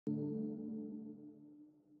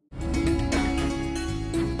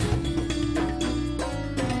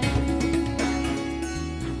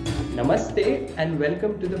Namaste and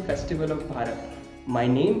welcome to the Festival of Bharat. My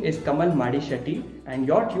name is Kamal Madishetty and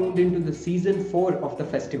you're tuned into the season 4 of the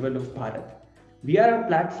Festival of Bharat. We are a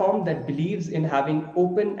platform that believes in having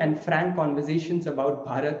open and frank conversations about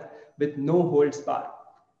Bharat with no holds barred.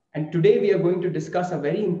 And today we are going to discuss a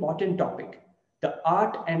very important topic, the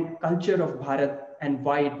art and culture of Bharat and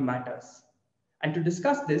why it matters. And to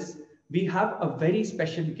discuss this, we have a very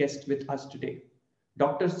special guest with us today,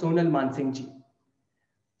 Dr. Sonal Mansingh ji.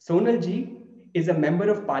 Sonal ji is a member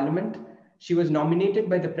of parliament. She was nominated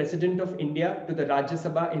by the President of India to the Rajya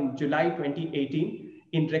Sabha in July 2018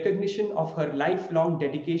 in recognition of her lifelong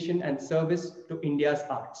dedication and service to India's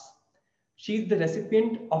arts. She is the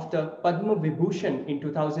recipient of the Padma Vibhushan in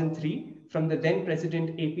 2003 from the then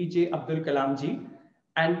President APJ Abdul Kalam ji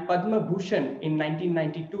and Padma Bhushan in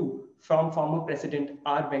 1992 from former President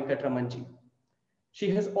R. Venkatraman ji. She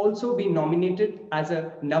has also been nominated as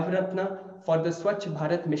a Navratna for the Swachh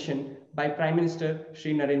Bharat mission by Prime Minister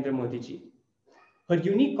Shri Narendra Modi ji. Her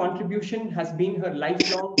unique contribution has been her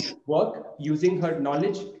lifelong work using her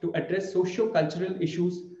knowledge to address socio-cultural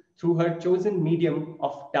issues through her chosen medium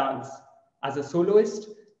of dance as a soloist,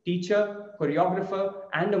 teacher, choreographer,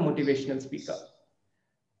 and a motivational speaker.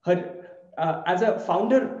 As a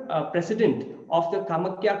founder president of the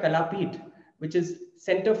Kamakya Kalapeeth, which is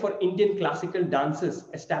Center for Indian Classical Dances,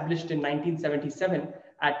 established in 1977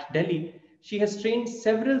 at Delhi, she has trained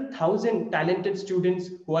several thousand talented students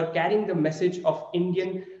who are carrying the message of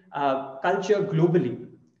Indian culture globally.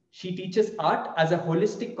 She teaches art as a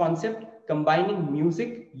holistic concept combining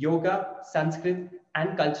music, yoga, Sanskrit,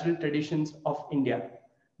 and cultural traditions of India.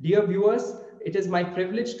 Dear viewers, it is my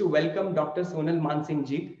privilege to welcome Dr. Sonal Mansingh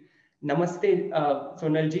ji. Namaste,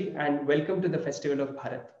 Sonal ji, and welcome to the Festival of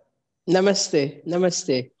Bharat. Namaste,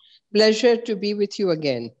 namaste. Pleasure to be with you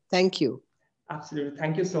again. Thank you. Absolutely.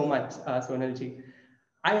 Thank you so much, Sonal ji.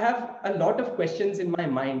 I have a lot of questions in my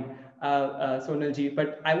mind, Sonal ji,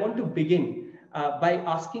 but I want to begin by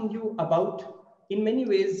asking you about, in many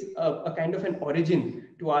ways, a kind of an origin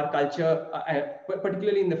to our culture,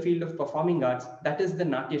 particularly in the field of performing arts, that is the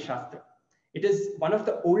Natya Shastra. It is one of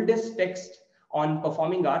the oldest texts on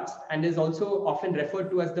performing arts and is also often referred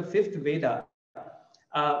to as the fifth Veda.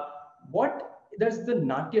 What does the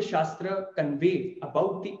Natya Shastra convey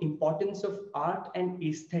about the importance of art and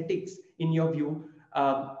aesthetics, in your view,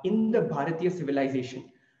 in the Bharatiya civilization?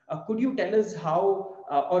 Could you tell us how,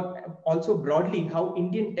 or also broadly, how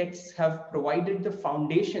Indian texts have provided the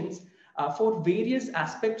foundations for various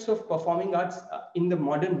aspects of performing arts in the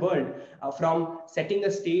modern world, from setting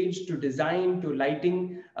a stage to design to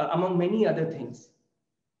lighting, among many other things?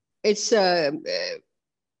 It's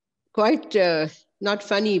quite not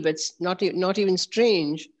funny, but not even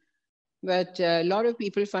strange. But a lot of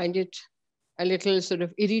people find it a little sort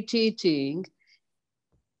of irritating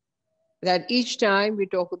that each time we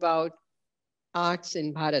talk about arts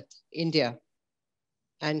in Bharat, India,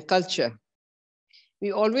 and culture,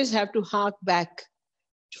 we always have to hark back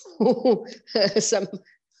to some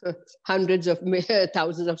hundreds of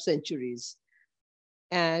thousands of centuries.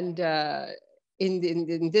 And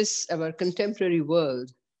in this, our contemporary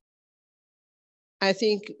world, I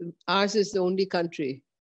think ours is the only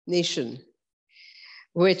nation,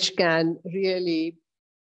 which can really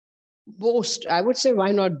boast. I would say,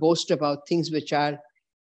 why not boast about things which are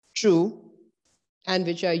true and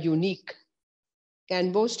which are unique,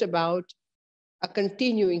 can boast about a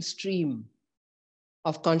continuing stream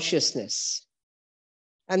of consciousness.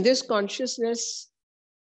 And this consciousness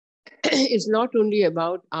is not only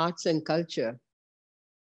about arts and culture,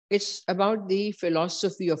 it's about the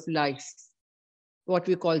philosophy of life, what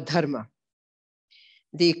we call dharma,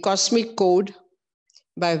 the cosmic code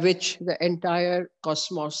by which the entire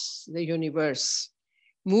cosmos, the universe,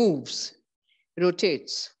 moves,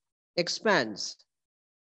 rotates, expands,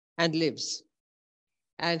 and lives,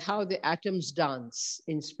 and how the atoms dance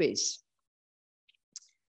in space.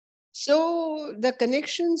 So the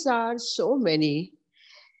connections are so many,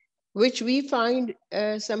 which we find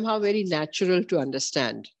somehow very natural to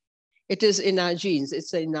understand. It is in our genes,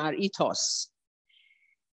 it's in our ethos.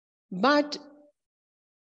 But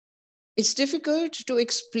it's difficult to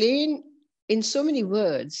explain in so many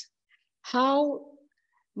words how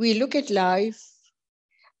we look at life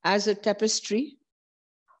as a tapestry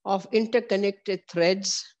of interconnected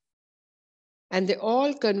threads, and they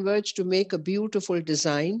all converge to make a beautiful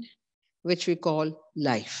design, which we call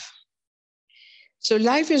life. So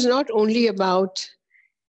life is not only about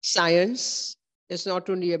science, it's not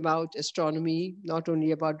only about astronomy, not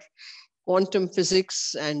only about quantum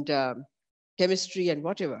physics and chemistry and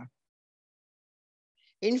whatever.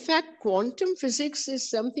 In fact, quantum physics is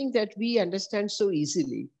something that we understand so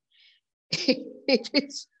easily. it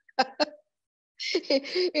is,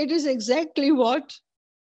 it is exactly what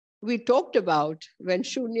we talked about when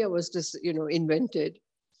Shunya was just, invented.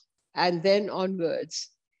 And then onwards,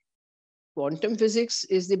 quantum physics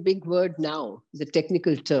is the big word now, the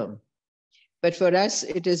technical term. But for us,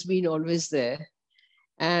 it has been always there.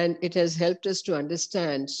 And it has helped us to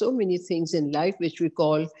understand so many things in life, which we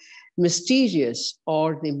call mysterious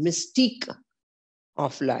or the mystique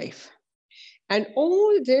of life. And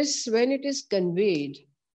all this, when it is conveyed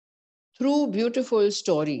through beautiful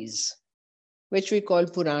stories, which we call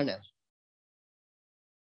Purana.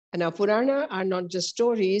 And our Purana are not just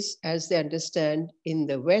stories as they understand in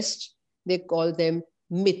the West, they call them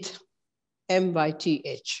myth,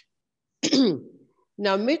 M-Y-T-H.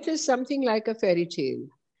 Now, myth is something like a fairy tale.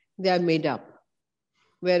 They are made up.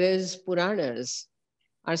 Whereas Puranas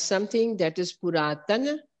are something that is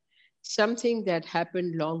Puratana, something that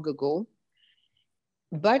happened long ago,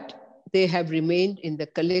 but they have remained in the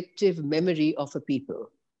collective memory of a people.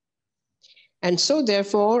 And so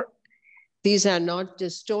therefore, these are not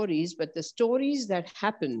just stories, but the stories that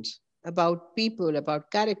happened about people, about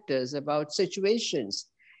characters, about situations,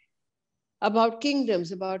 about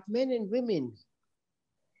kingdoms, about men and women.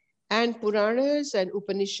 And Puranas and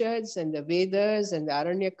Upanishads and the Vedas and the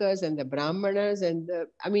Aranyakas and the Brahmanas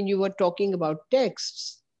you were talking about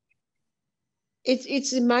texts.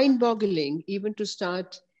 It's mind-boggling even to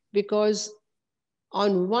start, because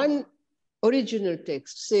on one original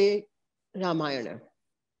text, say Ramayana,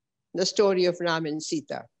 the story of Ram and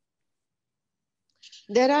Sita,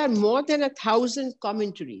 there are more than 1,000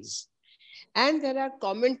 commentaries, and there are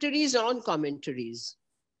commentaries on commentaries,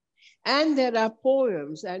 and there are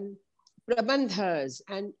poems and prabandhas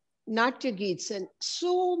and natyagits and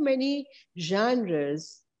so many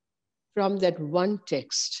genres from that one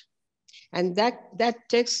text. And that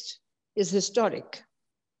text is historic.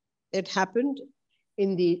 It happened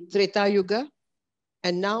in the Treta Yuga,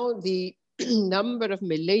 and now the number of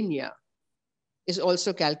millennia is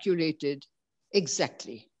also calculated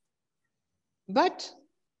exactly. But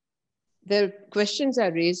the questions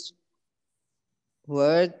are raised,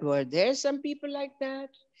 were there some people like that?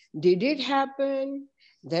 Did it happen?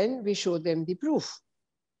 Then we show them the proof.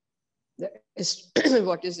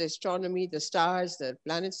 What is astronomy, the stars, the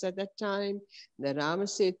planets at that time, the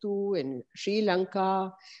Ramasetu in Sri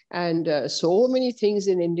Lanka, and so many things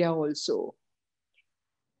in India also.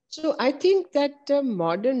 So I think that the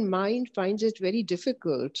modern mind finds it very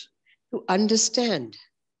difficult to understand,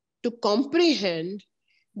 to comprehend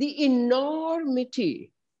the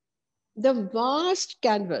enormity, the vast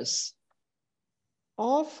canvas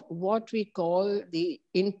of what we call the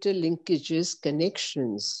interlinkages,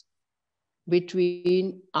 connections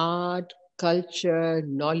between art, culture,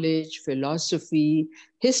 knowledge, philosophy,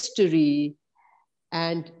 history,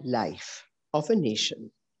 and life of a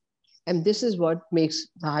nation. And this is what makes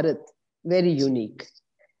Bharat very unique.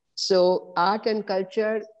 So art and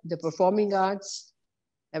culture, the performing arts,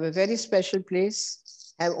 have a very special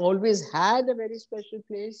place, have always had a very special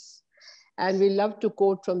place. And we love to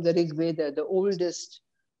quote from the Rig Veda, the oldest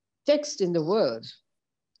text in the world,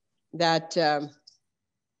 that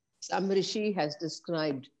some rishi has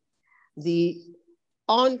described the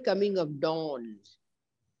oncoming of dawn,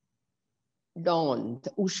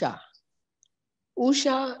 the Usha.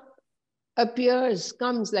 Usha appears,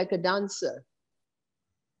 comes like a dancer,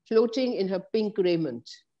 floating in her pink raiment,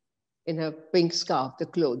 in her pink scarf, the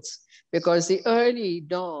clothes, because the early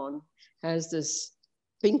dawn has this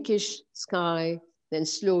pinkish sky, then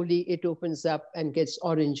slowly it opens up and gets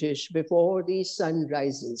orangish before the sun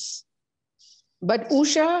rises. But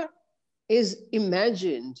Usha is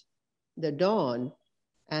imagined, the dawn,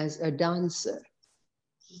 as a dancer.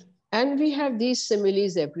 And we have these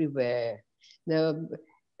similes everywhere.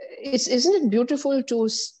 Isn't it beautiful to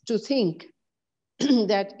think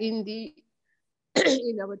that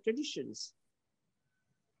in our traditions,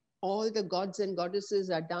 all the gods and goddesses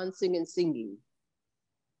are dancing and singing.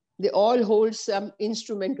 They all hold some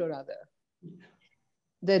instrument or other.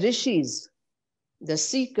 The rishis, the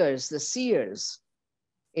seekers, the seers,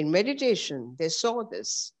 in meditation, they saw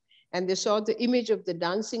this, and they saw the image of the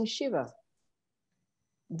dancing Shiva.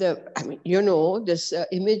 This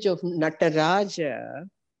image of Nataraja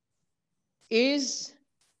is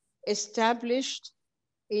established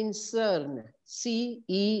in CERN,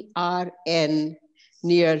 C-E-R-N,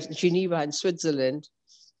 near Geneva in Switzerland,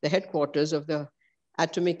 the headquarters of the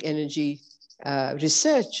atomic energy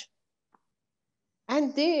research.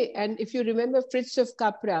 And if you remember Fritz of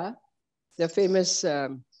Capra, the famous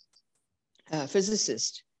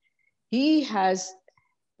physicist, he has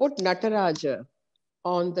put Nataraja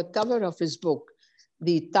on the cover of his book,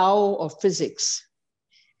 the Tao of physics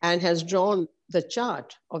and has drawn the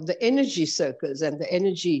chart of the energy circles and the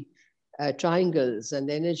energy triangles and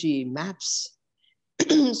the energy maps.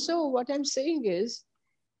 So what I'm saying is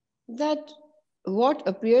that what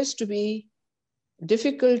appears to be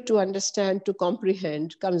difficult to understand, to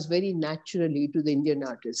comprehend, comes very naturally to the Indian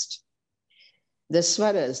artist. The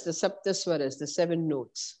swaras, the saptaswaras, the 7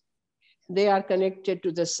 notes, they are connected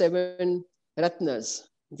to the 7 ratnas,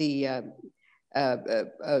 the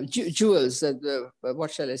jewels,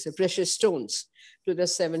 what shall I say, precious stones, to the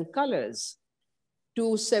 7 colors,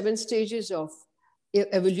 to 7 stages of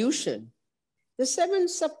evolution. The 7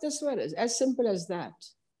 saptaswaras, as simple as that.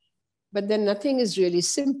 But then nothing is really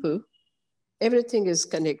simple. Everything is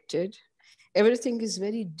connected. Everything is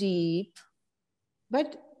very deep.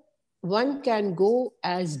 But one can go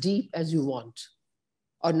as deep as you want,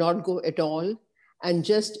 or not go at all, and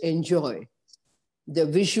just enjoy the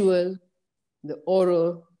visual, the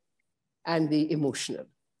oral, and the emotional.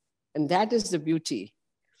 And that is the beauty.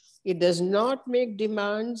 It does not make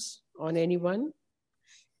demands on anyone.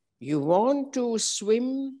 You want to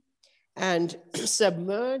swim and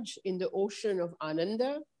submerge in the ocean of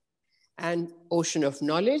Ananda and ocean of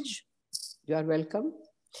knowledge, you are welcome.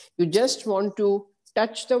 You just want to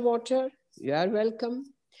touch the water, you are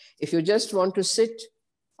welcome. If you just want to sit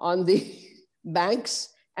on the banks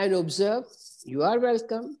and observe, you are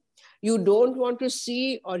welcome. You don't want to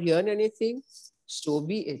see or hear anything, so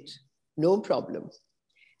be it, no problem.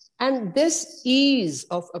 And this ease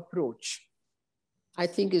of approach, I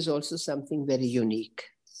think, is also something very unique.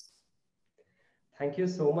 Thank you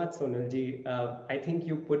so much, Sonalji. I think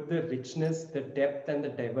you put the richness, the depth, and the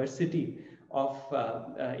diversity of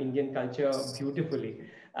Indian culture beautifully.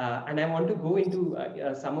 And I want to go into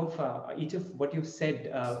some of each of what you've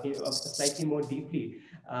said slightly more deeply.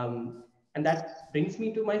 And that brings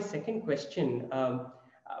me to my second question.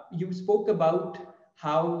 You spoke about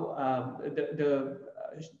how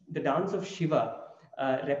the dance of Shiva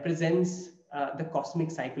represents the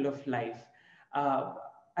cosmic cycle of life.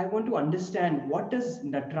 I want to understand, what does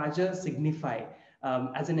Nataraja signify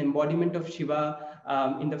as an embodiment of Shiva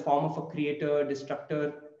in the form of a creator,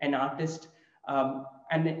 destructor, an artist, and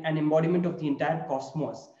an embodiment of the entire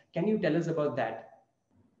cosmos. Can you tell us about that?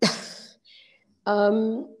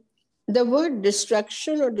 The word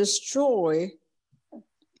destruction or destroy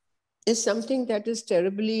is something that is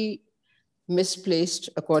terribly misplaced,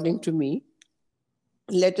 according to me.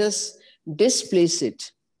 Let us displace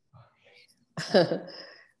it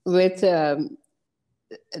with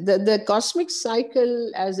the cosmic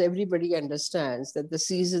cycle, as everybody understands, that the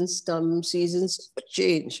seasons come, seasons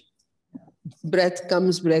change. Breath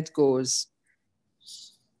comes, breath goes.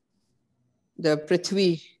 The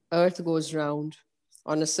Prithvi, earth goes round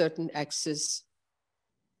on a certain axis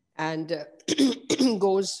and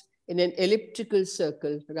goes in an elliptical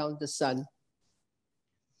circle around the sun.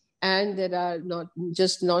 And there are not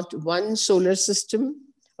one solar system,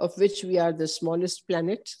 of which we are the smallest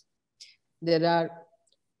planet. There are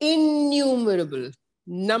innumerable,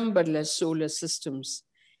 numberless solar systems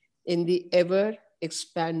in the ever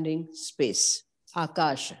expanding space,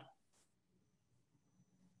 Akasha.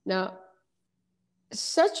 Now,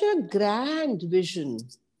 such a grand vision.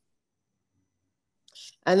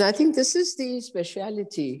 And I think this is the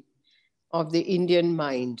speciality of the Indian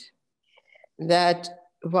mind, that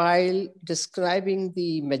while describing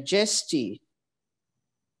the majesty,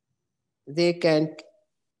 they can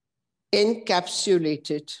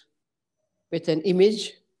encapsulate it with an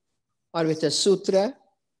image or with a sutra,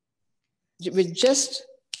 with just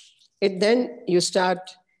it. Then you start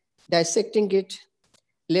dissecting it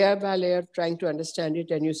layer by layer, trying to understand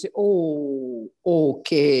it, and you say, oh,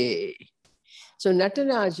 okay. So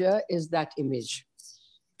Nataraja is that image.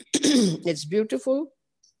 It's beautiful.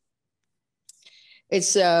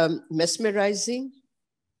 It's mesmerizing.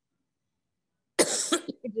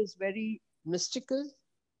 It is very mystical.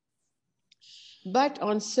 But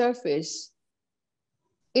on surface,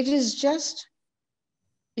 it is just,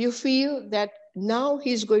 you feel that now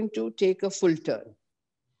he's going to take a full turn.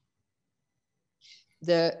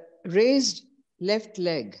 The raised left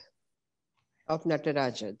leg of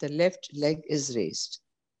Nataraja, the left leg is raised.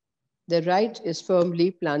 The right is firmly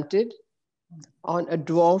planted on a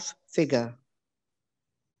dwarf figure.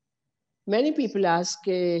 Many people ask,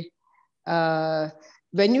 when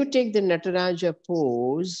you take the Nataraja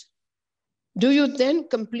pose, do you then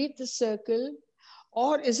complete the circle,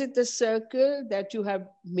 or is it the circle that you have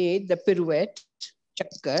made, the pirouette,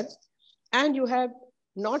 chakkar, and you have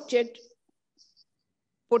not yet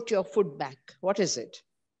put your foot back? What is it?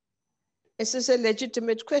 This is a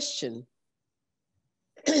legitimate question.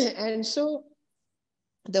 And so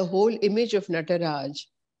the whole image of Nataraj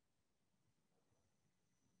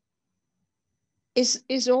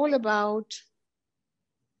is all about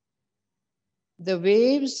the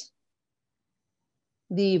waves,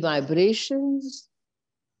 the vibrations,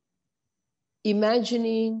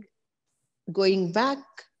 imagining going back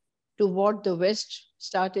to what the West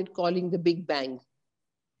started calling the Big Bang.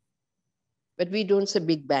 But we don't say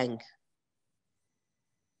Big Bang.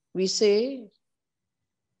 We say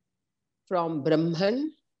from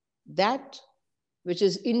Brahman, that which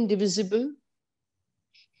is indivisible,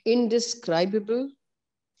 indescribable,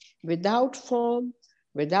 without form,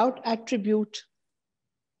 without attribute,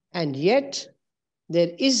 and yet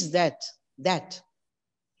there is that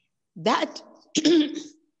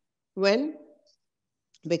when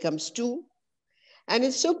becomes two, and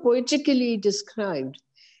it's so poetically described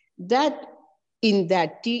that in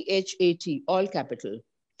that THAT, all capital,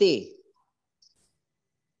 te,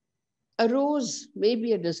 arose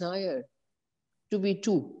maybe a desire to be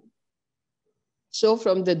two. So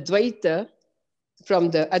from the Dvaita,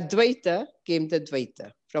 from the Advaita came the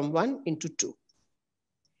Dvaita, from one into two.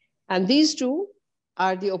 And these two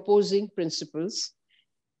are the opposing principles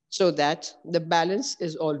so that the balance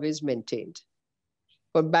is always maintained.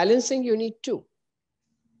 For balancing, you need two.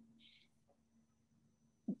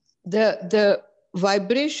 The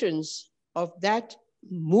vibrations of that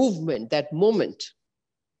movement, that moment,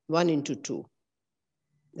 one into two,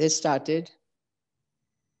 they started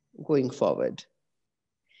going forward.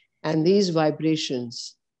 And these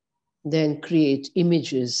vibrations then create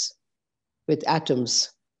images with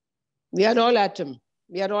atoms. We are all atom.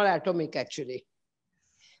 We are all atomic, actually.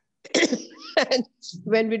 And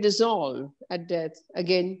when we dissolve at death,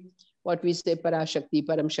 again, what we say, Parashakti,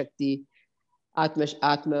 Param Shakti,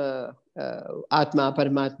 Atma,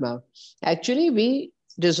 Paramatma, actually we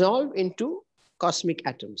dissolve into cosmic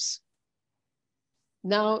atoms.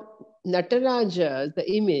 Now, Nataraja,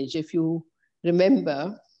 the image, if you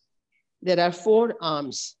remember, there are 4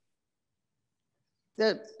 arms,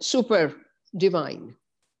 the super divine.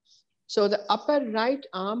 So the upper right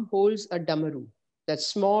arm holds a damaru, that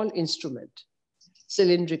small instrument,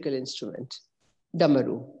 cylindrical instrument,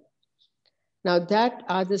 damaru. Now that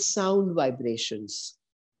are the sound vibrations.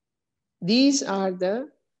 These are the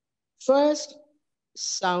first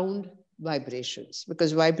sound vibrations,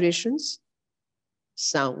 because vibrations,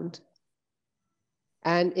 sound.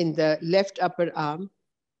 And in the left upper arm,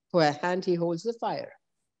 where hand he holds the fire.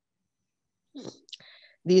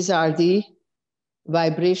 These are the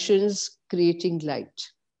vibrations creating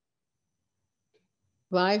light.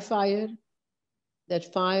 Why fire?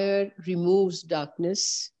 That fire removes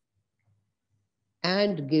darkness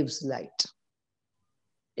and gives light.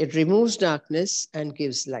 It removes darkness and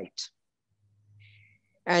gives light.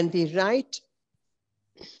 And the right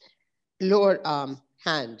lower arm,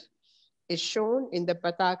 hand, is shown in the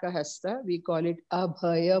Pataka Hasta. We call it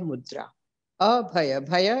Abhaya Mudra. Abhaya,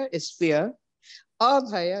 Bhaya is fear.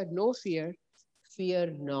 Abhaya, no fear,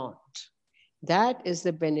 fear not. That is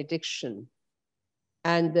the benediction.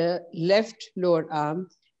 And the left lower arm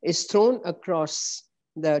is thrown across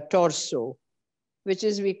the torso, which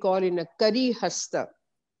is we call in a Kari Hasta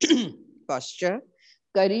posture.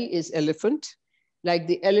 Kari is elephant, like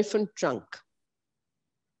the elephant trunk.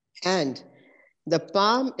 And the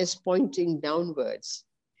palm is pointing downwards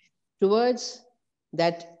towards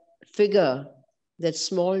that figure, that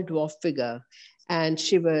small dwarf figure, and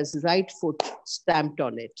Shiva's right foot stamped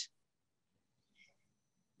on it.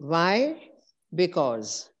 Why?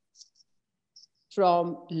 Because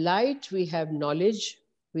from light we have knowledge,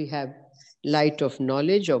 we have light of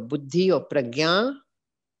knowledge, or buddhi, or prajna.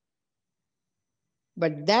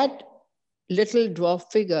 But that little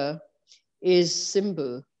dwarf figure is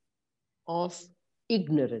symbol of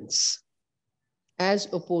ignorance as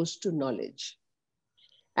opposed to knowledge.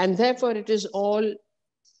 And therefore it is all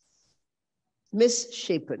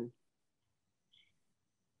misshapen.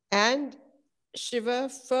 And Shiva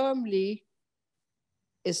firmly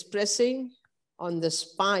is pressing on the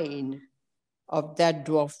spine of that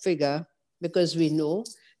dwarf figure, because we know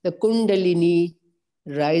the Kundalini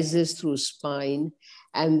rises through spine,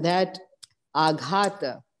 and that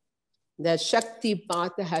Aghata, that Shakti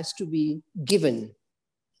Pata has to be given,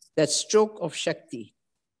 that stroke of Shakti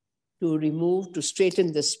to remove, to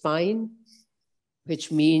straighten the spine,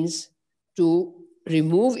 which means to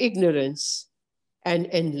remove ignorance and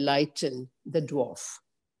enlighten the dwarf,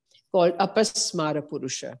 called Apasmara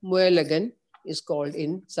Purusha. Muelagan is called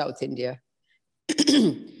in South India.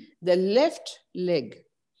 The left leg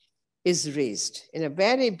is raised in a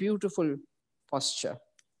very beautiful posture.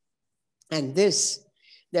 And this,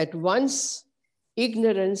 that once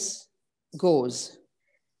ignorance goes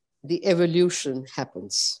the evolution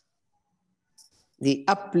happens, the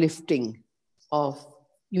uplifting of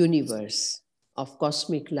universe, of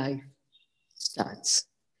cosmic life starts.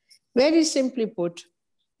 Very simply put,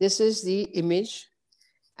 this is the image.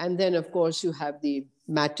 And then, of course, you have the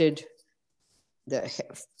matted, the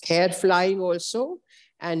hair flying also.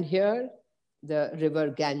 And here, the river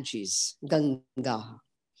Ganges, Ganga.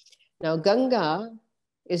 Now, Ganga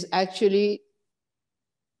is actually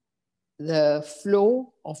the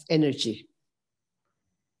flow of energy.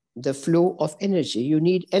 The flow of energy. You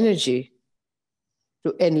need energy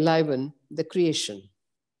to enliven the creation.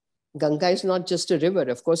 Ganga is not just a river.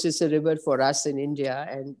 Of course, it's a river for us in India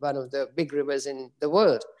and one of the big rivers in the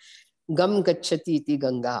world. Gam gacchati iti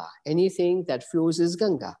Ganga. Anything that flows is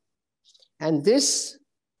Ganga. And this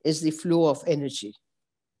is the flow of energy.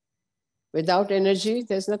 Without energy,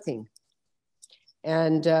 there's nothing.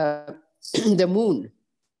 And the moon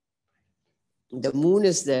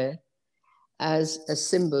is there as a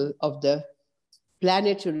symbol of the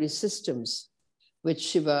planetary systems which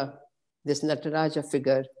Shiva, this Nataraja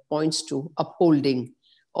figure, points to, upholding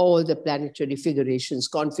all the planetary figurations,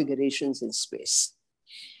 configurations in space.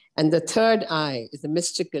 And the third eye is the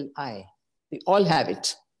mystical eye. We all have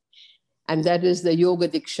it. And that is the Yoga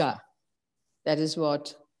Diksha. That is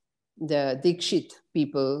what the Dikshit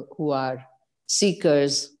people who are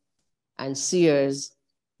seekers and seers,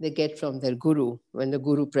 they get from their guru when the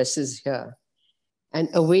guru presses here and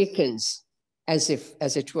awakens as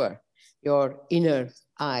it were, your inner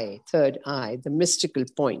eye, third eye, the mystical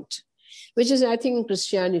point, which is, I think, in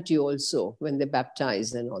Christianity also, when they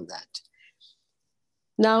baptize and all that.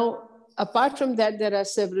 Now, apart from that, there are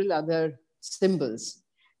several other symbols.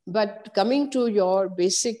 But coming to your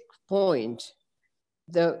basic point,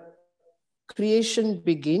 the creation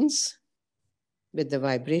begins with the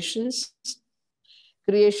vibrations.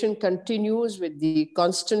 Creation continues with the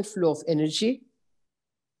constant flow of energy.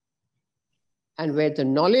 And where the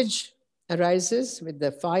knowledge arises with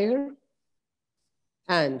the fire,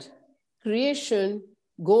 and creation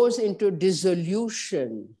goes into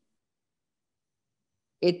dissolution.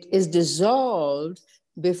 It is dissolved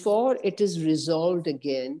before it is resolved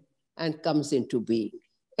again and comes into being.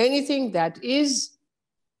 Anything that is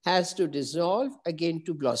has to dissolve again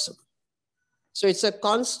to blossom. So it's a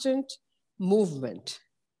constant movement.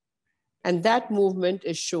 And that movement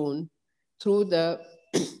is shown through the,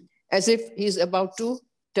 as if he's about to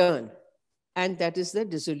turn. And that is the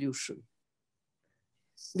dissolution.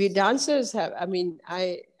 We dancers have, I mean,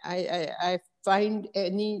 I find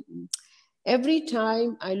every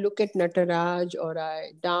time I look at Nataraj or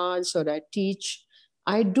I dance or I teach,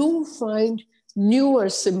 I do find newer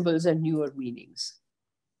symbols and newer meanings.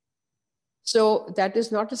 So that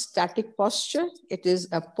is not a static posture. It is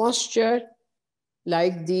a posture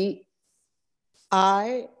like the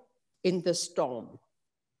eye in the storm.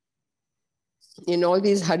 In all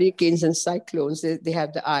these hurricanes and cyclones, they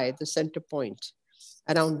have the eye, the center point,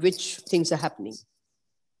 around which things are happening.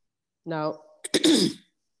 Now,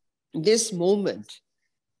 this moment,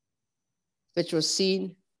 which was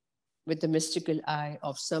seen with the mystical eye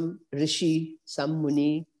of some rishi, some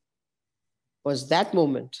muni, was that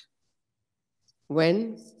moment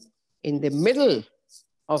when, in the middle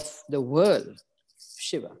of the world,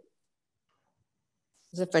 Shiva.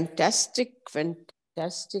 It's a fantastic.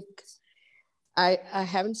 I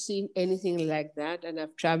haven't seen anything like that, and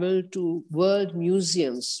I've traveled to world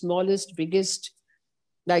museums, smallest, biggest,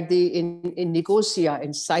 like in Nicosia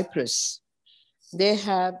in Cyprus. They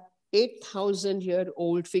have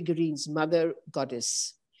 8,000-year-old figurines, Mother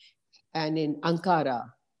Goddess, and in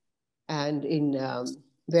Ankara, and in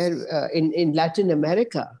Latin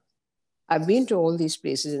America. I've been to all these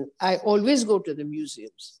places, and I always go to the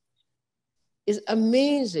museums. It's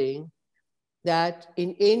amazing that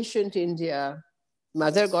in ancient India,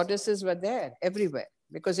 mother goddesses were there everywhere,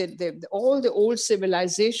 because all the old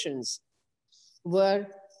civilizations were,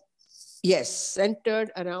 yes,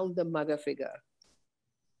 centered around the mother figure.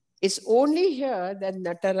 It's only here that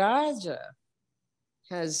Nataraja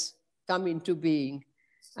has come into being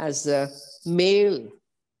as the male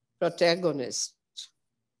protagonist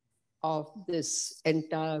of this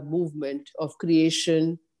entire movement of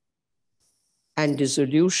creation and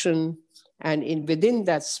dissolution. And within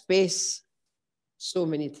that space, so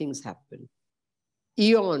many things happen.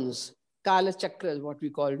 Eons, Kala Chakras, what we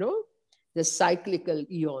call, no? The cyclical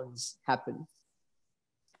eons happen.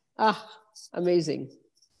 Amazing.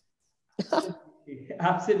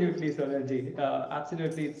 Absolutely, Sonalji.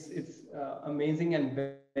 Absolutely, it's amazing and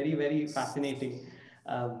very, very fascinating.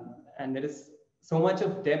 And there is so much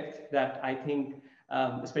of depth that I think,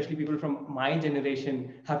 especially people from my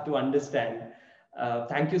generation, have to understand.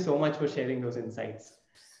 Thank you so much for sharing those insights.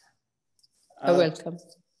 You're welcome.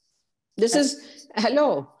 This is,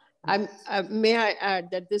 hello, may I add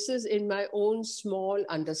that this is in my own small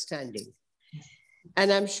understanding.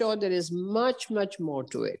 And I'm sure there is much, much more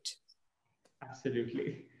to it.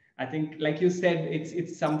 Absolutely. I think, like you said,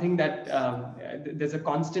 it's something that there's a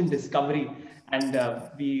constant discovery, and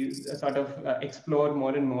we sort of explore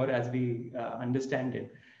more and more as we understand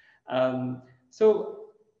it. So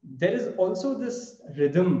there is also this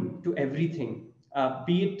rhythm to everything,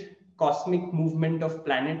 be it cosmic movement of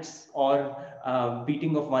planets or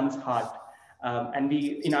beating of one's heart. And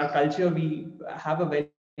we, in our culture, we have a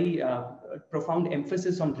very profound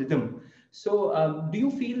emphasis on rhythm. So, do you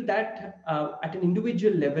feel that at an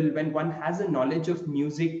individual level, when one has a knowledge of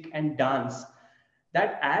music and dance,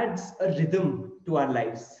 that adds a rhythm to our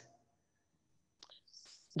lives?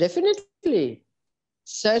 Definitely.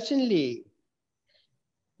 Certainly.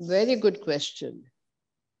 Very good question.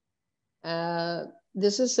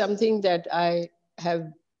 This is something that I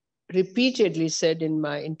have repeatedly said in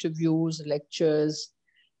my interviews, lectures,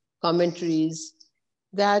 commentaries,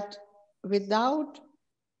 that without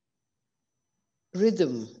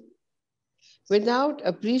rhythm, without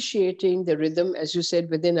appreciating the rhythm, as you said,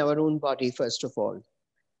 within our own body, first of all,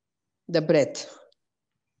 the breath,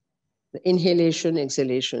 the inhalation,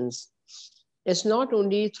 exhalations, it's not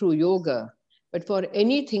only through yoga, but for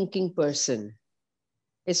any thinking person,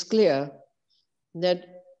 it's clear that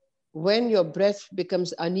when your breath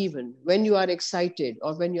becomes uneven, when you are excited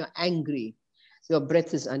or when you're angry, your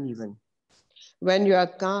breath is uneven. When you are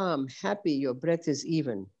calm, happy, your breath is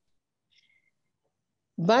even.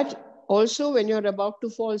 But also when you're about to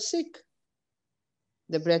fall sick,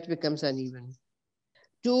 the breath becomes uneven.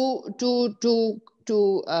 To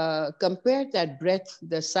compare that breath,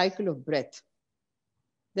 the cycle of breath,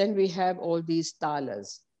 then we have all these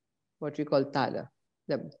talas, what we call tala,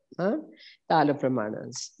 the tala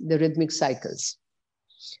pramanas, the rhythmic cycles.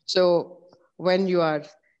 So when you are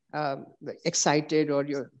excited or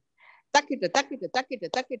you're takita, takita, takita,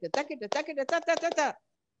 takita, takita, takita, ta ta ta ta,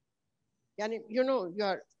 you know,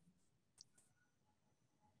 you're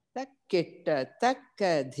takita,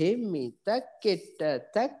 takka, dhimi, takita,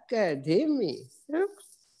 takka, dhimi.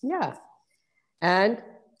 Yeah. And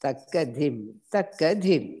takka, dhimi, takka,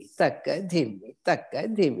 dhimi, takka, dhimi, takka,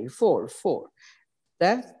 dhimi. 4, 4.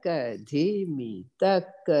 Takka, dhimi,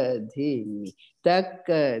 takka, dhimi,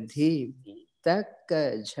 takka, dhimi,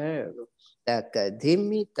 takka, jhanu, takka,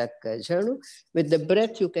 dhimi, takka, jhanu. With the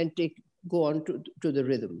breath, you can go on to the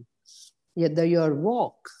rhythm. Your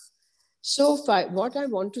walk. So what I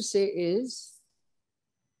want to say is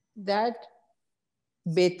that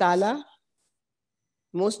betala,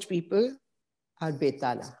 most people are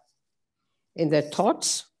betala in their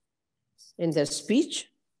thoughts, in their speech,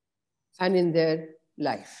 and in their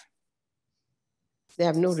life. They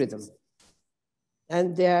have no rhythm.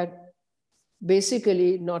 And they are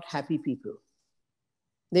basically not happy people.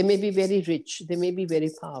 They may be very rich, they may be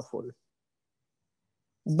very powerful,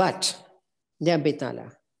 but they are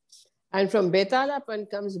betala. And from betalapan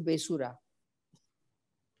comes besura.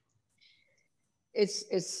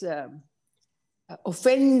 It's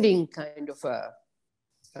offending kind of a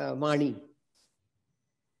vani.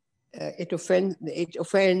 It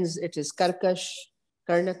offends, it is karkash,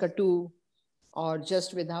 karnakatu, or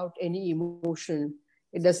just without any emotion.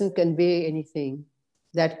 It doesn't convey anything.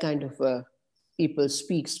 That kind of people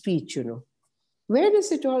speech, you know. Where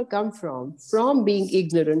does it all come from? From being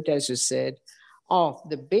ignorant, as you said, of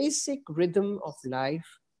the basic rhythm of life,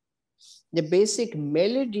 the basic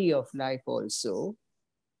melody of life also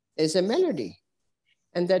is a melody.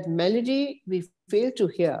 And that melody we fail to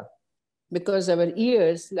hear because our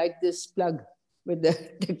ears, like this plug with the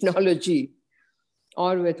technology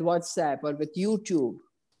or with WhatsApp or with YouTube,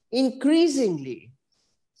 increasingly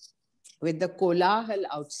with the kolahal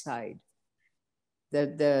outside,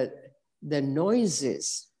 the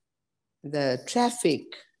noises, the traffic,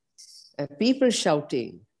 people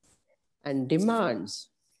shouting and demands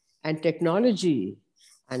and technology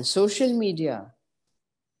and social media,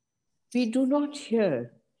 we do not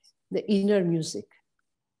hear the inner music.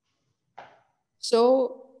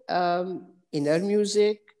 So inner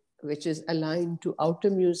music, which is aligned to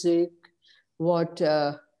outer music, what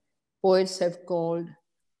poets have called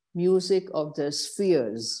music of the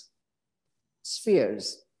spheres,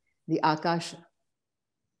 the akasha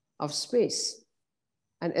of space.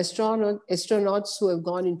 And astronauts who have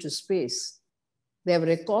gone into space, they have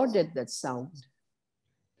recorded that sound.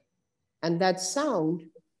 And that sound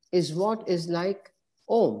is what is like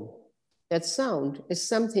Om. That sound is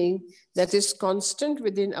something that is constant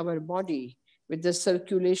within our body with the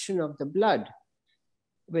circulation of the blood.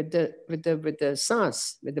 with the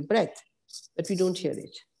sans, with the breath, but we don't hear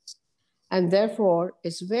it. And therefore,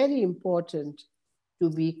 it's very important to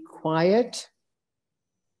be quiet,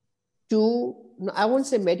 I won't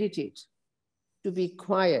say meditate, to be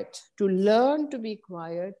quiet, to learn to be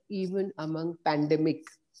quiet even among pandemic,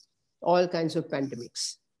 all kinds of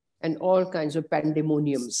pandemics and all kinds of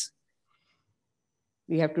pandemoniums.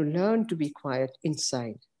 We have to learn to be quiet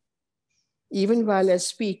inside. Even while I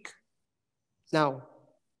speak now,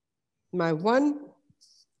 my one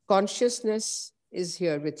consciousness is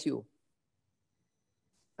here with you.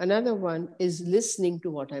 Another one is listening to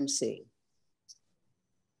what I'm saying.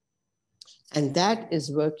 And that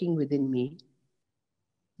is working within me.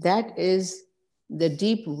 That is the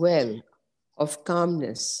deep well of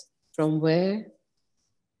calmness from where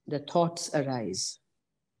the thoughts arise.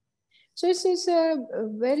 So it's a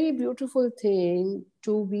very beautiful thing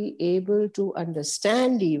to be able to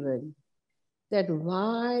understand even that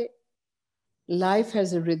why life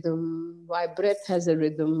has a rhythm, why breath has a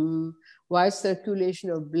rhythm, why circulation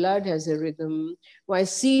of blood has a rhythm, why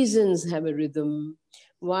seasons have a rhythm,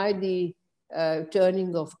 why the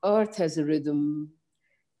turning of earth has a rhythm,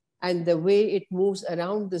 and the way it moves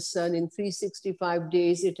around the sun in 365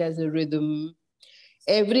 days, it has a rhythm.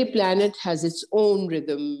 Every planet has its own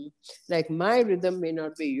rhythm. Like my rhythm may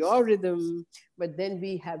not be your rhythm, but then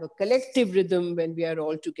we have a collective rhythm when we are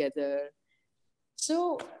all together.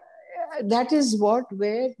 So that is where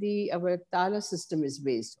our Tala system is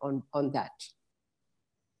based on that.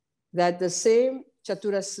 That the same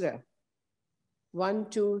Chaturasra, 1,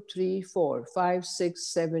 2, 3, 4, 5, 6,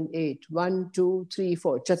 7, 8, 1, 2, 3,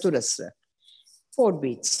 4, Chaturasra, 4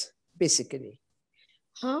 beats, basically.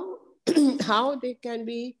 How they can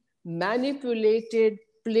be manipulated,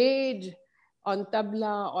 played on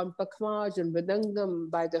tabla, on pakhwaj, on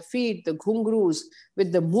mridangam, by the feet, the ghungroos,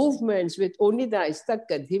 with the movements, with onidais,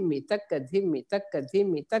 takka dhimmi, takka dhimmi, takka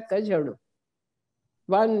dhimmi, takka jhadu.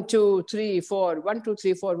 1, 2, 3, 4, 1, 2,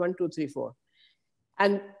 3, 4, 1, 2, 3, 4.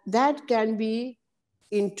 And that can be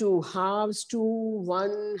into halves, 2,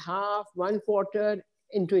 1 half, 1 quarter,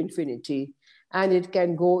 into infinity. And it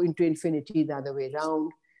can go into infinity the other way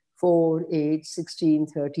around, 4, 8, 16,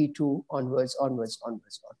 32, onwards.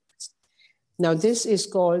 Now this is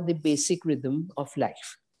called the basic rhythm of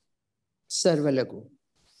life. Sarvalagu,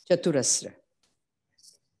 Chaturasra.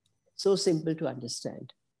 So simple to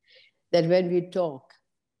understand that when we talk,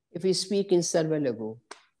 if we speak in Sarvalagu,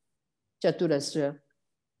 Chaturasra,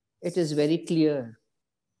 it is very clear.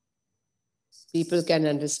 People can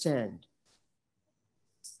understand.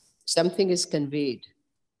 Something is conveyed.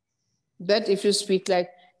 But if you speak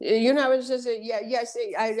like, I was just say, yes,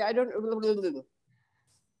 I don't,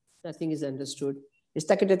 nothing is understood. It's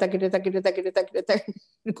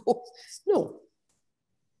no.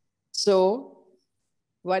 So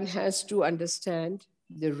one has to understand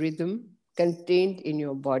the rhythm contained in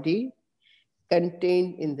your body,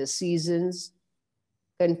 contained in the seasons,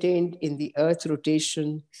 contained in the earth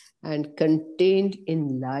rotation, and contained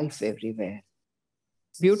in life everywhere.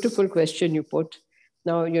 Beautiful question you put.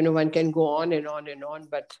 Now, one can go on and on and on,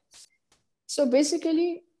 but so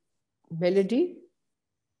basically, melody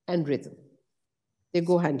and rhythm, they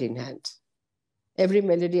go hand in hand. Every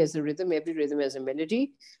melody has a rhythm, every rhythm has a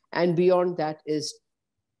melody, and beyond that is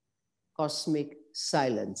cosmic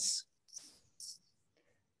silence.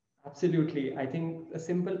 Absolutely. I think a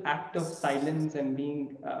simple act of silence and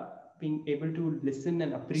being able to listen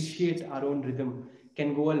and appreciate our own rhythm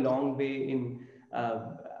can go a long way in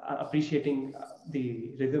appreciating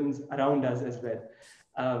the rhythms around us as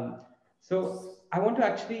well. So I want to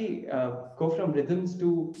actually go from rhythms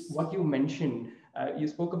to what you mentioned. You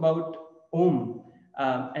spoke about Om,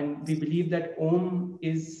 and we believe that Om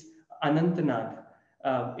is Anantanag.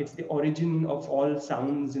 It's the origin of all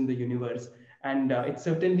sounds in the universe, and it's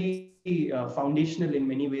certainly foundational in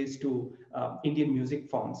many ways to Indian music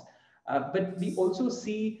forms. But we also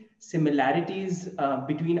see similarities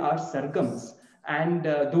between our sargams and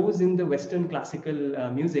those in the Western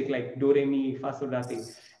classical music, like do, re, mi, fa, sol, la, te.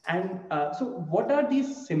 And so, what are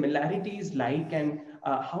these similarities like, and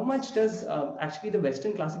how much does actually the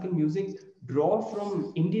Western classical music draw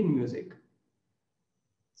from Indian music?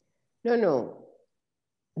 No.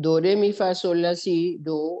 Do, re, mi, fa, sol, la, si,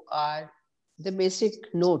 do are the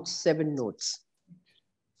basic notes, 7 notes.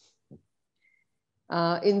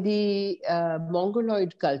 In the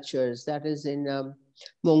Mongoloid cultures, that is in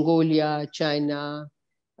Mongolia, China,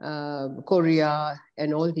 Korea,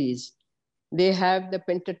 and all these, they have the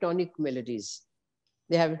pentatonic melodies.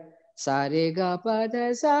 They have sa, re, ga, pa,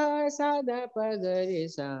 da, sa da, pa, ga, re,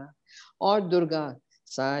 sa. Or Durga,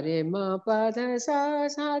 Sare ma pa dha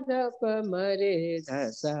sa dha pa ma re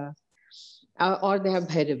dha sa. Or they have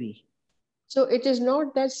Bhairavi. So it is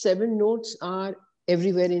not that 7 notes are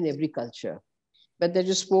everywhere in every culture, but that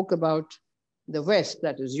you spoke about the West,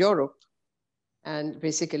 that is Europe, and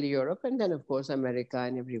basically Europe, and then of course America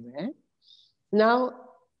and everywhere. Now,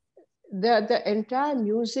 the entire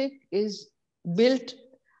music is built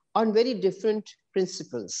on very different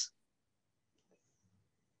principles.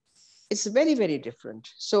 It's very, very different.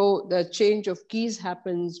 So the change of keys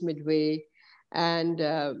happens midway, and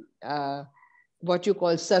what you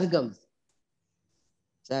call sargam.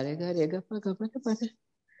 They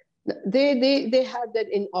have that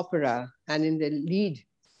in opera, and in the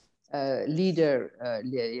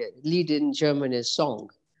lead in German is song.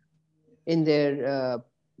 In their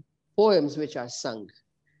poems which are sung,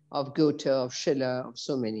 of Goethe, of Schiller, of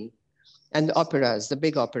so many, and the operas, the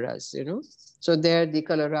big operas, you know. So there, the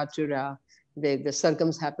coloratura, the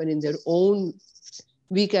sargams happen in their own.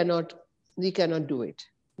 We cannot do it.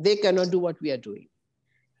 They cannot do what we are doing.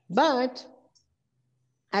 But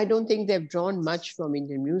I don't think they've drawn much from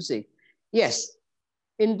Indian music. Yes,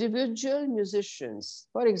 individual musicians,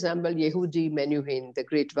 for example, Yehudi Menuhin, the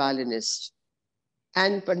great violinist,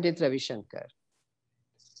 and Pandit Ravi Shankar,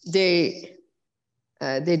 they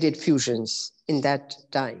did fusions in that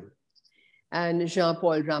time. And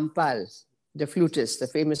Jean-Paul Rampal, the flutist, the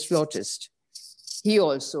famous flautist, he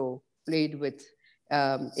also played with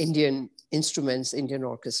Indian instruments, Indian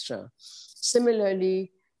orchestra.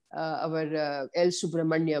 Similarly, our L.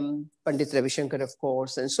 Subramaniam, Pandit Ravi Shankar, of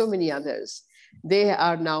course, and so many others, they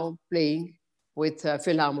are now playing with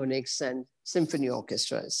philharmonics and symphony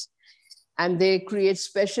orchestras. And they create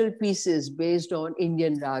special pieces based on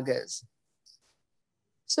Indian ragas.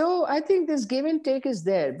 So I think this give and take is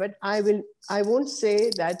there, but I won't say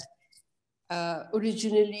that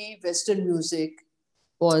originally Western music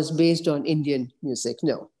was based on Indian music.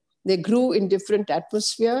 No, they grew in different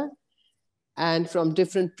atmosphere and from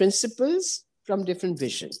different principles, from different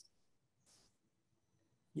vision.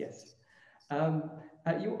 Yes.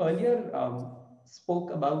 You earlier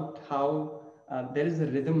spoke about how there is a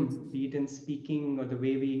rhythm, be it in speaking or the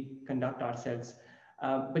way we conduct ourselves.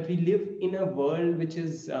 But we live in a world which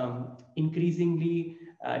is increasingly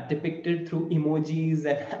depicted through emojis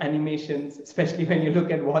and animations, especially when you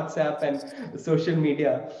look at WhatsApp and social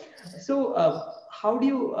media. So, how do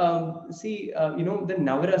you see, the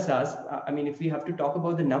Navarasas? I mean, if we have to talk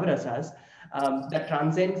about the Navarasas that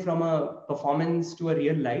transcend from a performance to a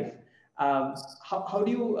real life, how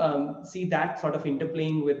do you see that sort of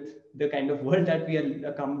interplaying with the kind of world that we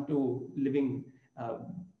are come to living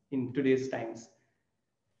in today's times?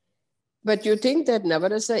 But you think that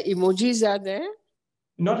Navarasa emojis are there?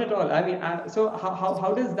 Not at all. I mean, so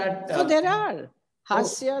how does that? Oh, there are.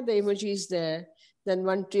 Hasya, the emoji is there. Then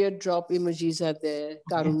one teardrop emojis are there,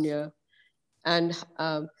 Karunya. And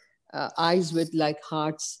eyes with like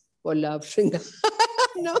hearts for love, Shringa.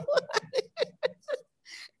 No.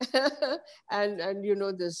 and you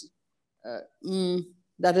know this,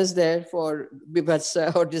 that is there for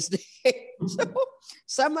Bibhatsa or Disney. So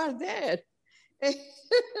some are there.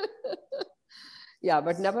 Yeah,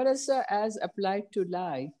 but Navarasa as applied to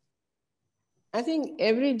life, I think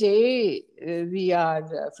every day we are,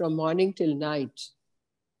 from morning till night,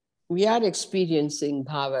 we are experiencing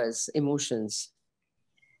bhavas, emotions.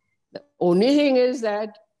 The only thing is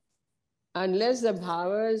that unless the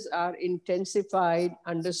bhavas are intensified,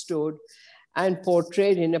 understood, and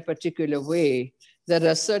portrayed in a particular way, the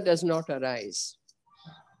rasa does not arise.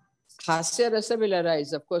 Hasya rasa will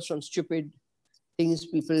arise, of course, from stupid things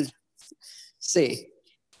people say,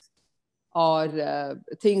 or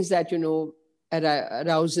things that,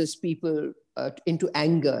 arouses people into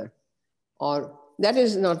anger, or that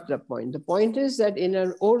is not the point. The point is that in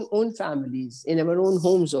our own families, in our own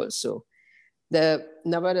homes also, the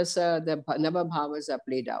Navarasa, the Navabhavas are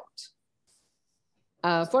played out.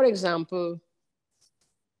 For example,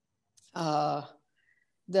 the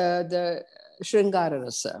Shringara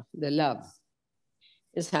Rasa, the love,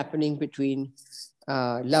 is happening between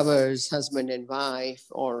lovers, husband and wife,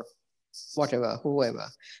 or whatever, whoever.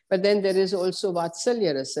 But then there is also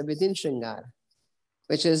Vatsalya Rasa within Shringara,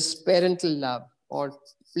 which is parental love or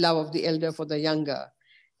love of the elder for the younger.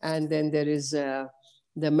 And then there is the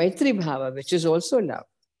Maitri Bhava, which is also love,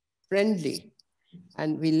 friendly.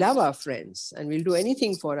 And we love our friends and we'll do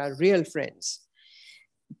anything for our real friends.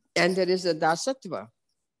 And there is a Dasatva,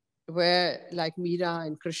 where like Meera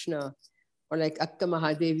and Krishna, or like Akka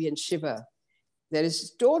Mahadevi and Shiva, there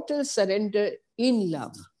is total surrender in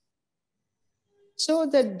love. So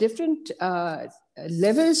the different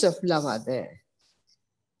levels of love are there.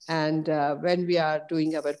 And when we are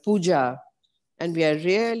doing our puja and we are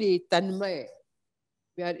really tanmay,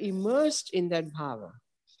 we are immersed in that bhava.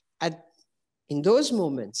 In those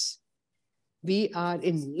moments, we are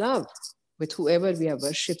in love with whoever we are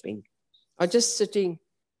worshipping, or just sitting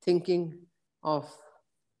thinking of.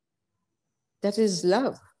 That is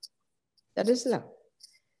love. That is love.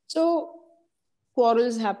 So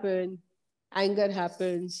quarrels happen, anger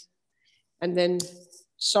happens, and then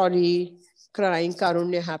sorry, crying,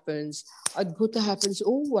 karunya happens, adbhuta happens.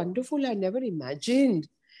 Oh, wonderful, I never imagined.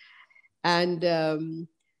 And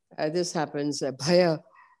this happens, bhaya,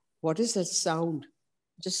 what is that sound?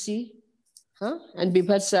 Just see, huh? And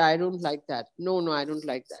bibhatsa, I don't like that. No, I don't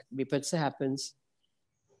like that. Bibhatsa happens.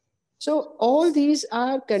 So all these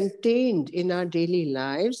are contained in our daily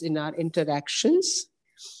lives, in our interactions.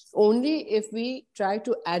 Only if we try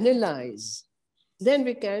to analyze, then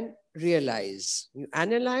we can realize. You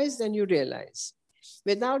analyze, then you realize.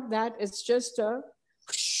 Without that, it's just a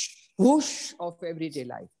whoosh of everyday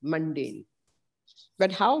life, mundane.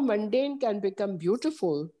 But how mundane can become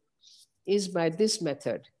beautiful is by this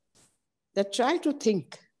method. That try to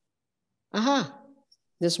think, aha,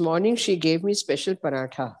 this morning she gave me special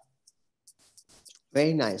paratha.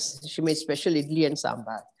 Very nice. She made special idli and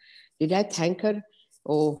sambar. Did I thank her?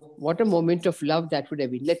 Oh, what a moment of love that would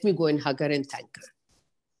have been. Let me go and hug her and thank her.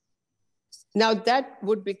 Now that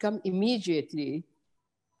would become immediately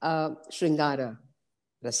Shringara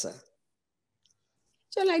Rasa.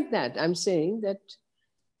 So like that, I'm saying that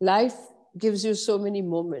life gives you so many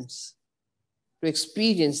moments to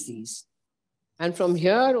experience these. And from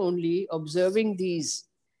here only, observing these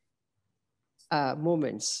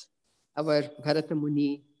moments, our Bharata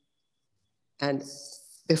Muni, and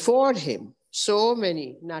before him, so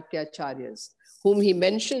many Natyacharyas, whom he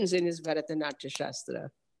mentions in his Bharatanatya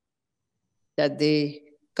Shastra, that they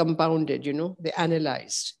compounded, they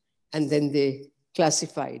analyzed, and then they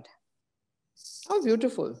classified. How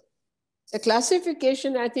beautiful. The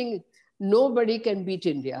classification, I think, nobody can beat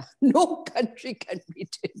India. No country can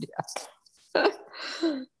beat India.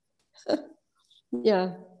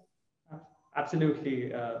 Yeah.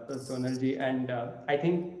 Absolutely, Sonalji. And I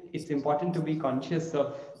think it's important to be conscious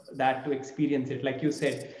of that, to experience it. Like you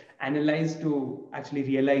said, analyze to actually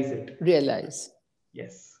realize it. Realize.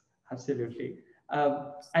 Yes, absolutely.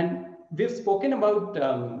 And we've spoken about,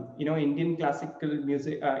 Indian classical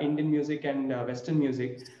music, Indian music and Western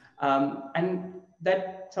music. And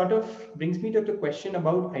that sort of brings me to the question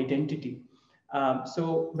about identity.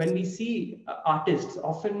 So when we see artists,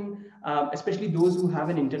 often, especially those who have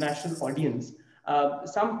an international audience,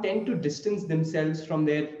 some tend to distance themselves from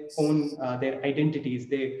their own their identities.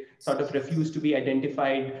 They sort of refuse to be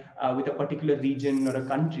identified with a particular region or a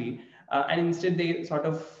country, and instead they sort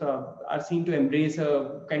of are seen to embrace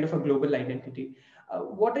a kind of a global identity.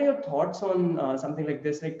 What are your thoughts on something like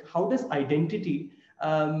this? Like, how does identity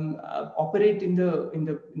operate in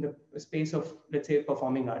the space of, let's say,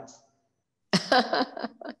 performing arts?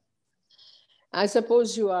 I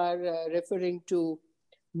suppose you are referring to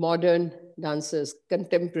modern dancers,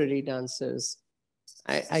 contemporary dancers,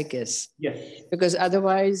 I guess. Yes. Because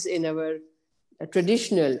otherwise, in our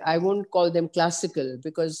traditional, I won't call them classical,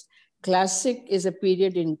 because classic is a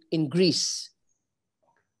period in Greece.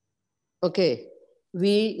 Okay,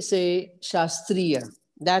 we say Shastriya,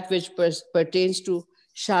 that which pertains to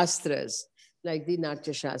Shastras, like the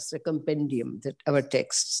Natya Shastra compendium, that our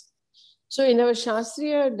texts. So in our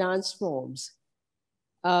Shastriya dance forms,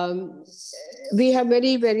 we have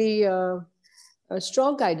very, very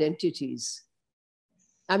strong identities.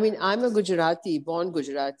 I mean, I'm a Gujarati, born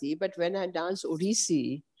Gujarati, but when I dance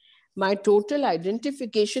Odissi, my total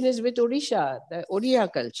identification is with Odisha, the Odia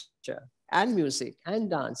culture, and music, and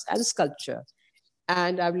dance, and sculpture.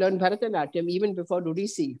 And I've learned Bharatanatyam even before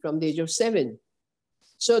Odissi from the age of 7.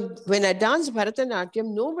 So when I dance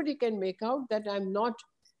Bharatanatyam, nobody can make out that I'm not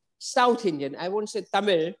South Indian. I won't say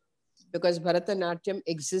Tamil, because Bharatanatyam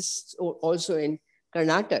exists also in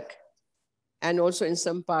Karnataka and also in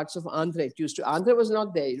some parts of Andhra. It used to, Andhra was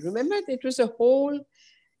not there. Remember, it was a whole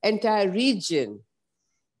entire region.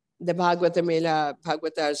 The Bhagavata Mela,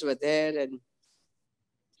 Bhagavatars were there. And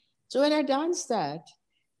so when I dance that,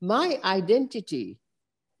 my identity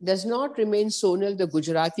does not remain Sonal, the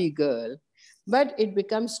Gujarati girl, but it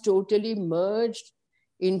becomes totally merged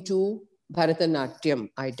into Bharatanatyam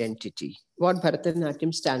identity, what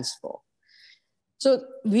Bharatanatyam stands for. So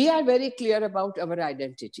we are very clear about our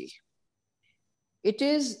identity. It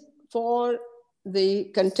is for the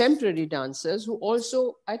contemporary dancers who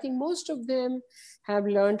also, I think most of them have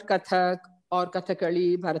learned Kathak or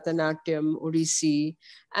Kathakali, Bharatanatyam, Odissi,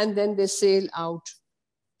 and then they sail out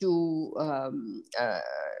to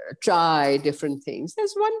try different things.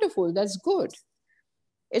 That's wonderful. That's good.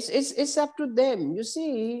 It's up to them. You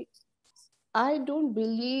see, I don't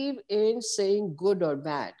believe in saying good or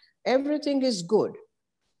bad. Everything is good.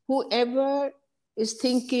 Whoever is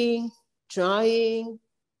thinking, trying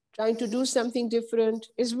to do something different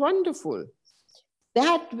is wonderful.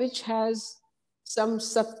 That which has some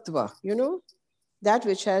sattva, that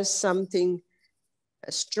which has something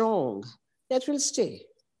strong, that will stay.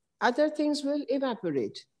 Other things will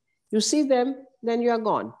evaporate. You see them, then you are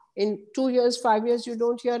gone. In 2 years, 5 years, you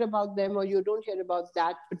don't hear about them, or you don't hear about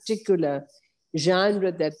that particular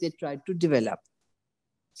genre that they tried to develop.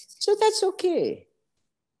 So that's okay.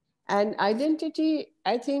 And identity,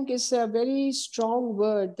 I think, is a very strong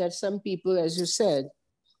word that some people, as you said,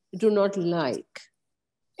 do not like.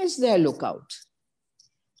 It's their lookout.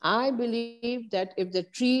 I believe that if the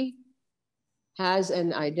tree has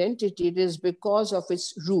an identity, it is because of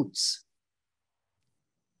its roots.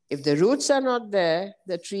 If the roots are not there,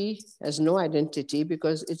 the tree has no identity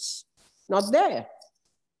because it's not there.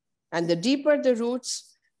 And the deeper the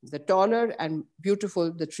roots, the taller and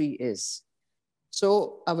beautiful the tree is.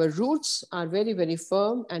 So our roots are very, very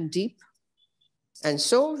firm and deep. And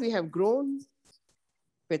so we have grown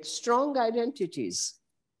with strong identities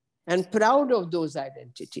and proud of those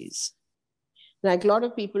identities. Like a lot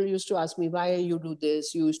of people used to ask me, why you do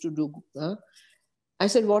this? You used to do, I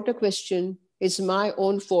said, what a question. It's my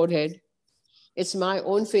own forehead. It's my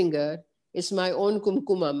own finger. It's my own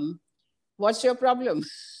kumkumam. What's your problem?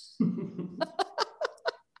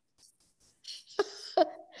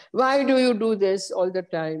 Why do you do this all the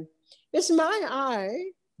time? It's my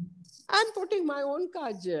eye. I'm putting my own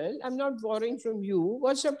kajal. I'm not borrowing from you.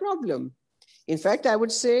 What's your problem? In fact, I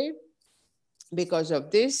would say, because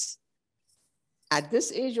of this, at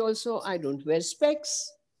this age also, I don't wear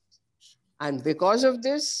specs. And because of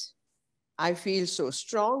this, I feel so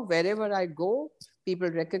strong. Wherever I go, people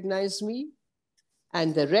recognize me.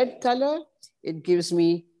 And the red color, it gives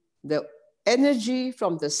me the energy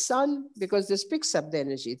from the sun, because this picks up the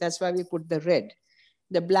energy. That's why we put the red.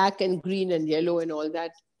 The black and green and yellow and all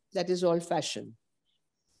that, that is all fashion.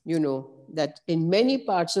 You know, that in many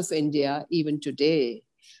parts of India, even today,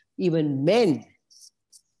 even men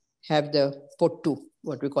have the pottu,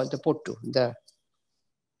 what we call the pottu, the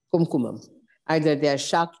kumkumam. Either they are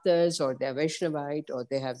Shaktas or they are Vaishnavite, or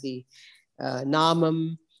they have the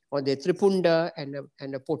Namam or the Tripunda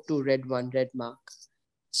and a pottu red mark.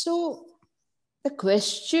 So the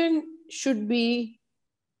question should be,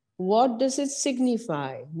 what does it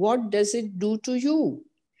signify? What does it do to you?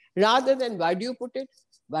 Rather than, why do you put it?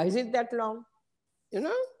 Why is it that long? You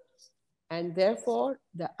know? And therefore,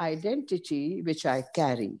 the identity which I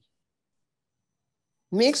carry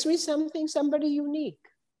makes me somebody unique.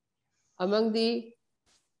 Among the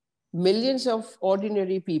millions of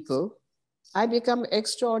ordinary people, I become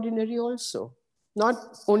extraordinary also. Not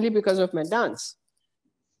only because of my dance.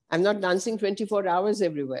 I'm not dancing 24 hours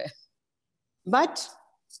everywhere. But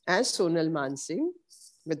as Sonal Mansingh,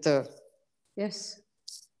 with the, yes,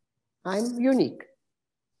 I'm unique.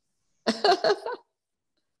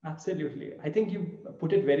 Absolutely. I think you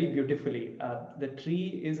put it very beautifully. The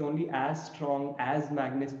tree is only as strong, as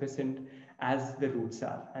magnificent as the roots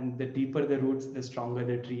are. And the deeper the roots, the stronger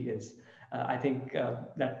the tree is. I think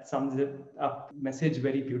that sums it up message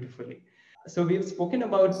very beautifully. So we've spoken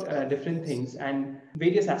about different things and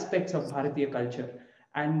various aspects of Bharatiya culture.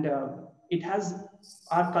 And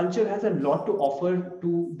our culture has a lot to offer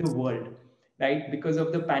to the world, right? Because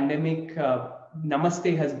of the pandemic,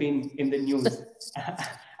 Namaste has been in the news.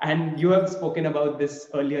 And you have spoken about this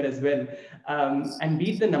earlier as well. And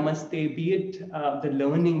be it the Namaste, be it the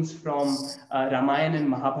learnings from Ramayana and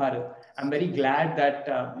Mahabharata, I'm very glad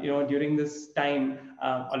that during this time,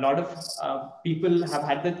 a lot of people have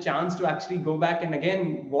had the chance to actually go back and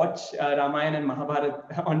again watch Ramayana and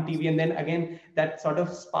Mahabharata on TV, and then again that sort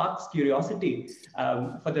of sparks curiosity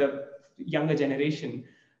for the younger generation.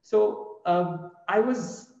 So I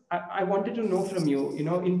wanted to know from you,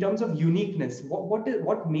 in terms of uniqueness,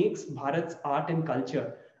 what makes Bharat's art and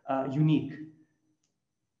culture unique?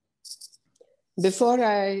 Before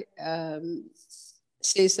I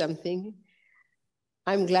say something,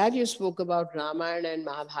 I'm glad you spoke about Ramayana and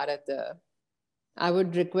Mahabharata. I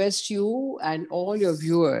would request you and all your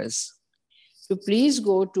viewers to please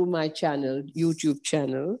go to my channel, YouTube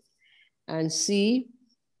channel, and see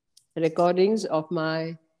recordings of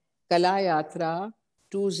my Kala Yatra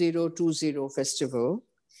 2020 festival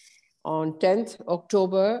on 10th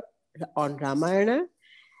October on Ramayana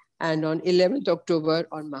and on 11th October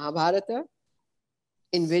on Mahabharata,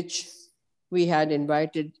 in which we had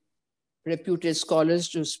invited reputed scholars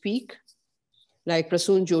to speak. Like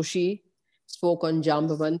Prasoon Joshi spoke on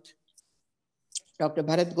Jambavant. Dr.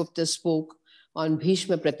 Bharat Gupta spoke on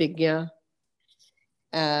Bhishma Pratigya,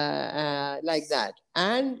 like that.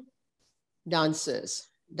 And dancers,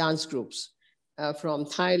 dance groups from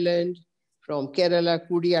Thailand, from Kerala,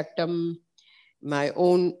 Kudiyattam, my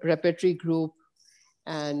own repertory group,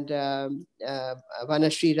 and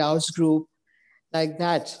Vanashri Rao's group, like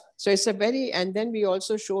that. So it's a very, and then we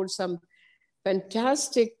also showed some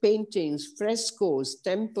fantastic paintings, frescoes,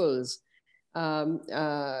 temples,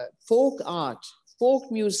 folk art,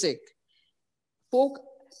 folk music, folk,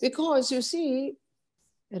 because you see,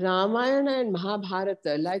 Ramayana and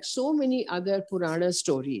Mahabharata, like so many other Purana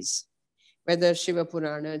stories, whether Shiva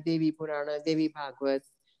Purana, Devi Purana, Devi Bhagavad,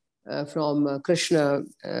 from Krishna,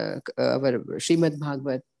 our Srimad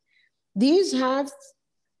Bhagavad, these have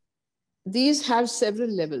several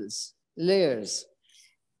levels, layers,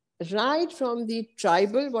 right from the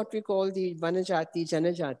tribal, what we call the Vanajati,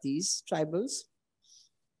 Janajatis, tribals,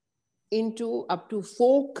 into up to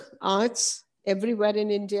folk arts everywhere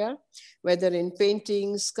in India, whether in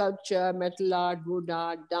painting, sculpture, metal art, wood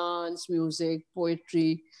art, dance, music,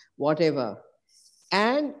 poetry, whatever.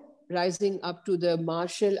 And rising up to the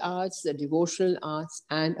martial arts, the devotional arts,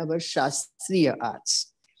 and our Shastriya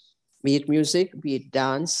arts, be it music, be it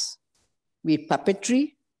dance, be it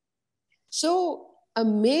puppetry. So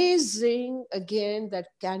amazing, again, that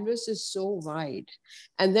canvas is so wide.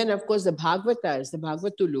 And then, of course, the Bhagavatas, the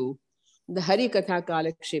Bhagavatulu, the Hari Katha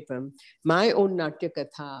Kalakshepam, my own Natya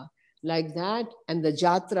Katha, like that, and the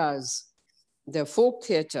Jatras, the folk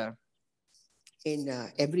theatre in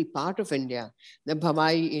every part of India, the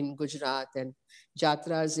Bhavai in Gujarat, and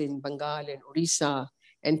Jatras in Bengal and Odisha,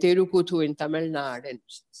 and Terukuthu in Tamil Nadu, and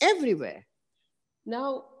everywhere.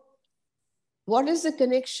 Now, what is the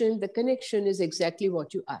connection? The connection is exactly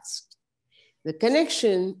what you asked. The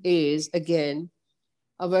connection is, again,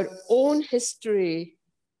 our own history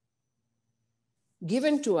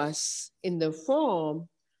given to us in the form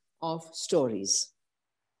of stories.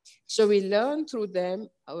 So we learn through them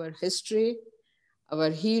our history,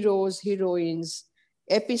 our heroes, heroines,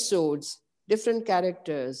 episodes, different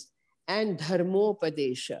characters, and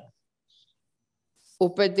dharmopadesha.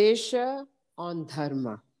 Upadesha on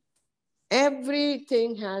dharma.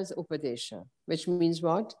 Everything has upadesha, which means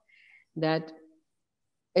what? That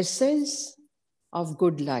a sense of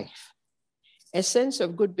good life, a sense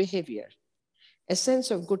of good behavior, a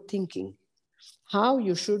sense of good thinking, how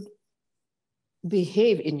you should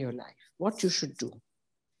behave in your life, what you should do,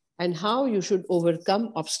 and how you should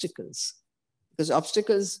overcome obstacles, because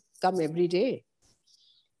obstacles come every day.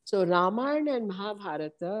 So Ramayana and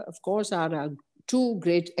Mahabharata, of course, are our two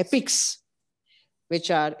great epics,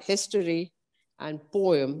 which are history and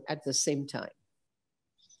poem at the same time.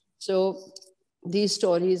 So these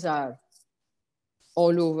stories are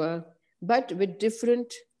all over, but with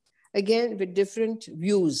different, again, with different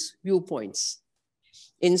viewpoints.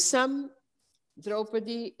 In some,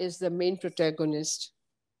 Draupadi is the main protagonist.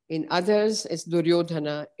 In others, it's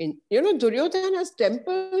Duryodhana. Duryodhana has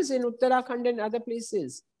temples in Uttarakhand and other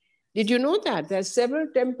places. Did you know that? There are several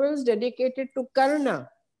temples dedicated to Karna.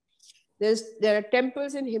 There are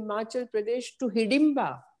temples in Himachal Pradesh to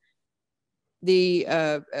Hidimba,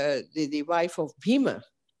 the wife of Bhima,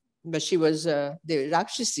 but she was the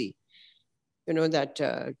Rakshasi,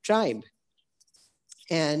 that tribe.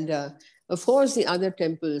 And of course, the other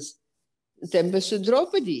temples to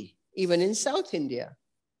Draupadi, even in South India.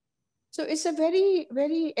 So it's a very,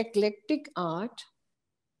 very eclectic art.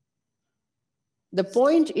 The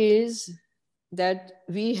point is that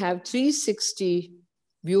we have 360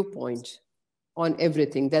 viewpoint on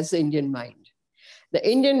everything. That's the Indian mind. The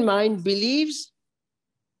Indian mind believes,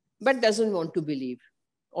 but doesn't want to believe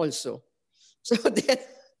also. So there are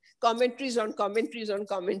commentaries on commentaries on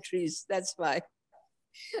commentaries. That's why.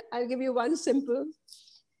 I'll give you one simple,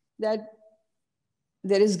 that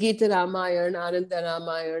there is Gita Ramayana, Ananda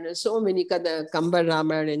Ramayana, and so many Kambar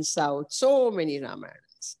Ramayana in South, so many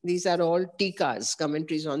Ramayanas. These are all tikas,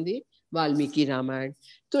 commentaries on the Valmiki Ramayana,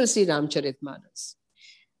 Tulsi Ramcharitmanas.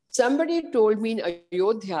 Somebody told me in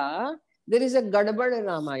Ayodhya, there is a Gadbad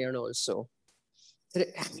Ramayana also.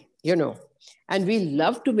 And we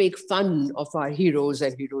love to make fun of our heroes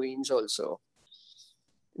and heroines also.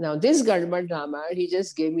 Now, this Gadbad Ramayana, he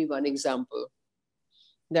just gave me one example,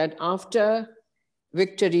 that after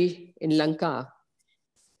victory in Lanka,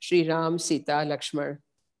 Sri Ram, Sita, Lakshman,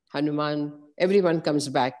 Hanuman, everyone comes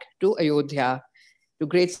back to Ayodhya to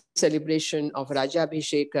great celebration of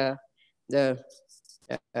Rajabhisheka, the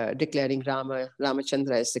declaring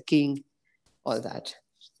Ramachandra as the king, all that.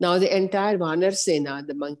 Now the entire Vanar Sena,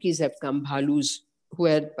 the monkeys have come, Bhalus, who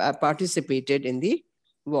had participated in the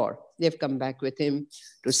war. They've come back with him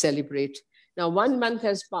to celebrate. Now 1 month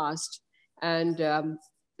has passed, and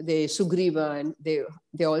the Sugriva, and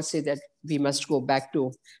they all say that we must go back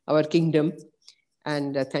to our kingdom.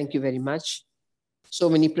 And thank you very much. So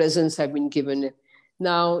many presents have been given.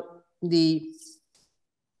 Now the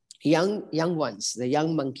young ones, the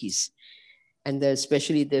young monkeys, and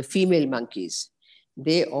especially the female monkeys,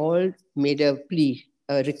 they all made a plea,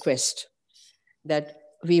 a request that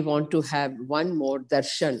we want to have one more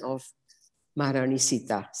darshan of Maharani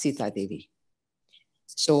Sita Devi.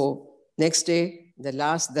 So next day, the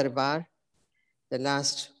last darbar, the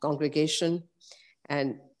last congregation,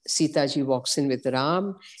 and Sita ji walks in with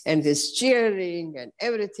Ram, and there's cheering and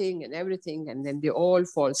everything, and then they all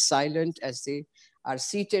fall silent as they are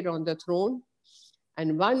seated on the throne.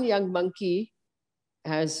 And one young monkey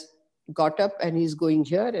has got up and he's going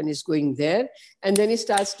here and he's going there, and then he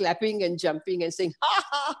starts clapping and jumping and saying, ha,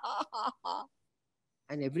 ha, ha, ha, ha.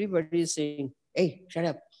 And everybody is saying, hey, shut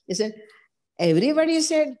up. He said, everybody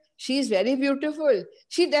said, she's very beautiful.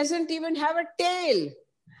 She doesn't even have a tail.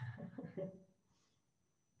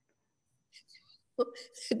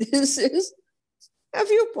 This is a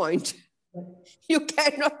viewpoint. You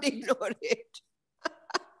cannot ignore it.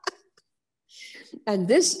 And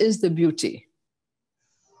this is the beauty,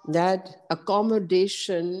 that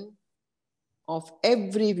accommodation of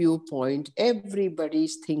every viewpoint,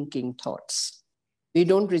 everybody's thinking thoughts. We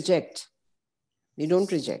don't reject. We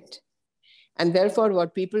don't reject. And therefore,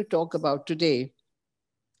 what people talk about today,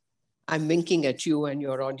 I'm winking at you and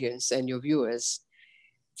your audience and your viewers,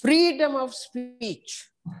 freedom of speech,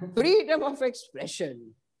 freedom of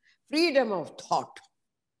expression, freedom of thought.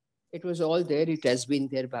 It was all there. It has been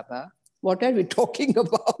there, Baba. What are we talking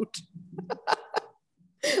about?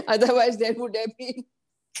 Otherwise, there would have been.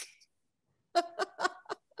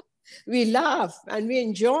 We laugh and we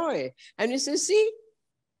enjoy. And we say, see,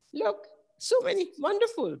 look, so many,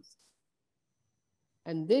 wonderful.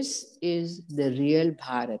 And this is the real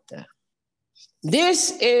Bharata.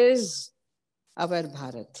 This is our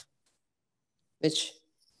Bharat, which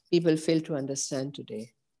people fail to understand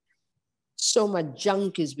today. So much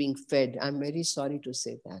junk is being fed. I'm very sorry to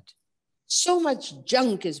say that. So much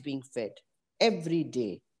junk is being fed every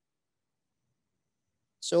day.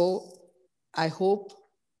 So I hope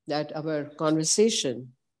that our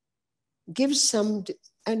conversation gives some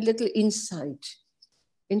a little insight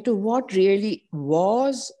into what really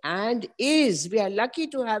was and is. We are lucky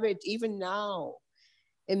to have it even now.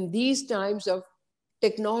 In these times of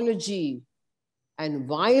technology and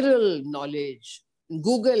viral knowledge,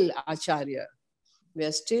 Google Acharya, we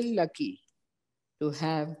are still lucky to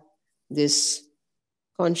have this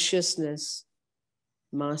consciousness,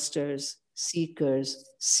 masters, seekers,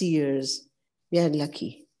 seers. We are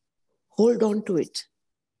lucky. Hold on to it,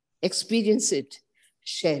 experience it,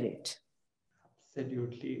 share it.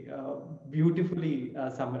 Absolutely. Beautifully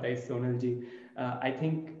summarized, Sonalji. I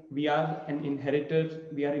think we are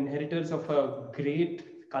inheritors of a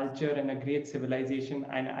great culture and a great civilization.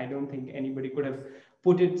 And I don't think anybody could have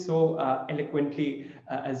put it so eloquently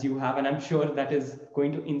as you have. And I'm sure that is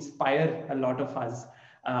going to inspire a lot of us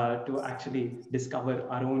to actually discover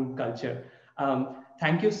our own culture.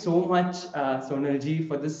 Thank you so much, Sonalji,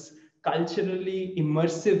 for this culturally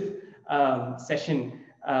immersive session.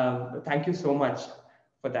 Thank you so much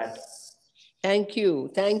for that. Thank you.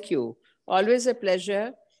 Thank you. Always a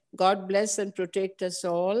pleasure. God bless and protect us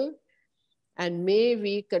all. And may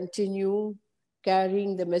we continue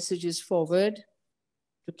carrying the messages forward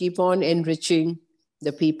to keep on enriching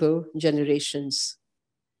the people, generations.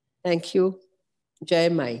 Thank you. Jai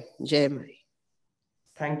Mai. Jai Mai.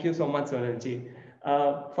 Thank you so much, Sonalji.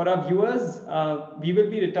 For our viewers, we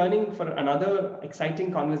will be returning for another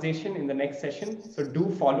exciting conversation in the next session. So do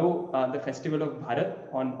follow the Festival of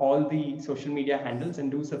Bharat on all the social media handles,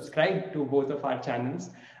 and do subscribe to both of our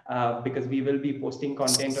channels because we will be posting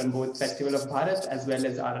content on both Festival of Bharat as well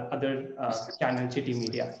as our other channel, Chitty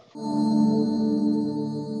Media.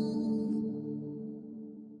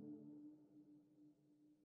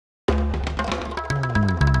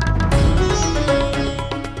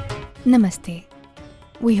 Namaste.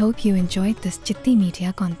 We hope you enjoyed this Chitti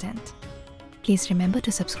Media content. Please remember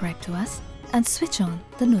to subscribe to us and switch on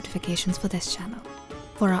the notifications for this channel.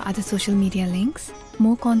 For our other social media links,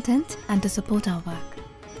 more content, and to support our work,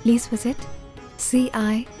 please visit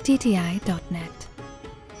citti.net.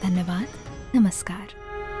 Dhanyavad. Namaskar.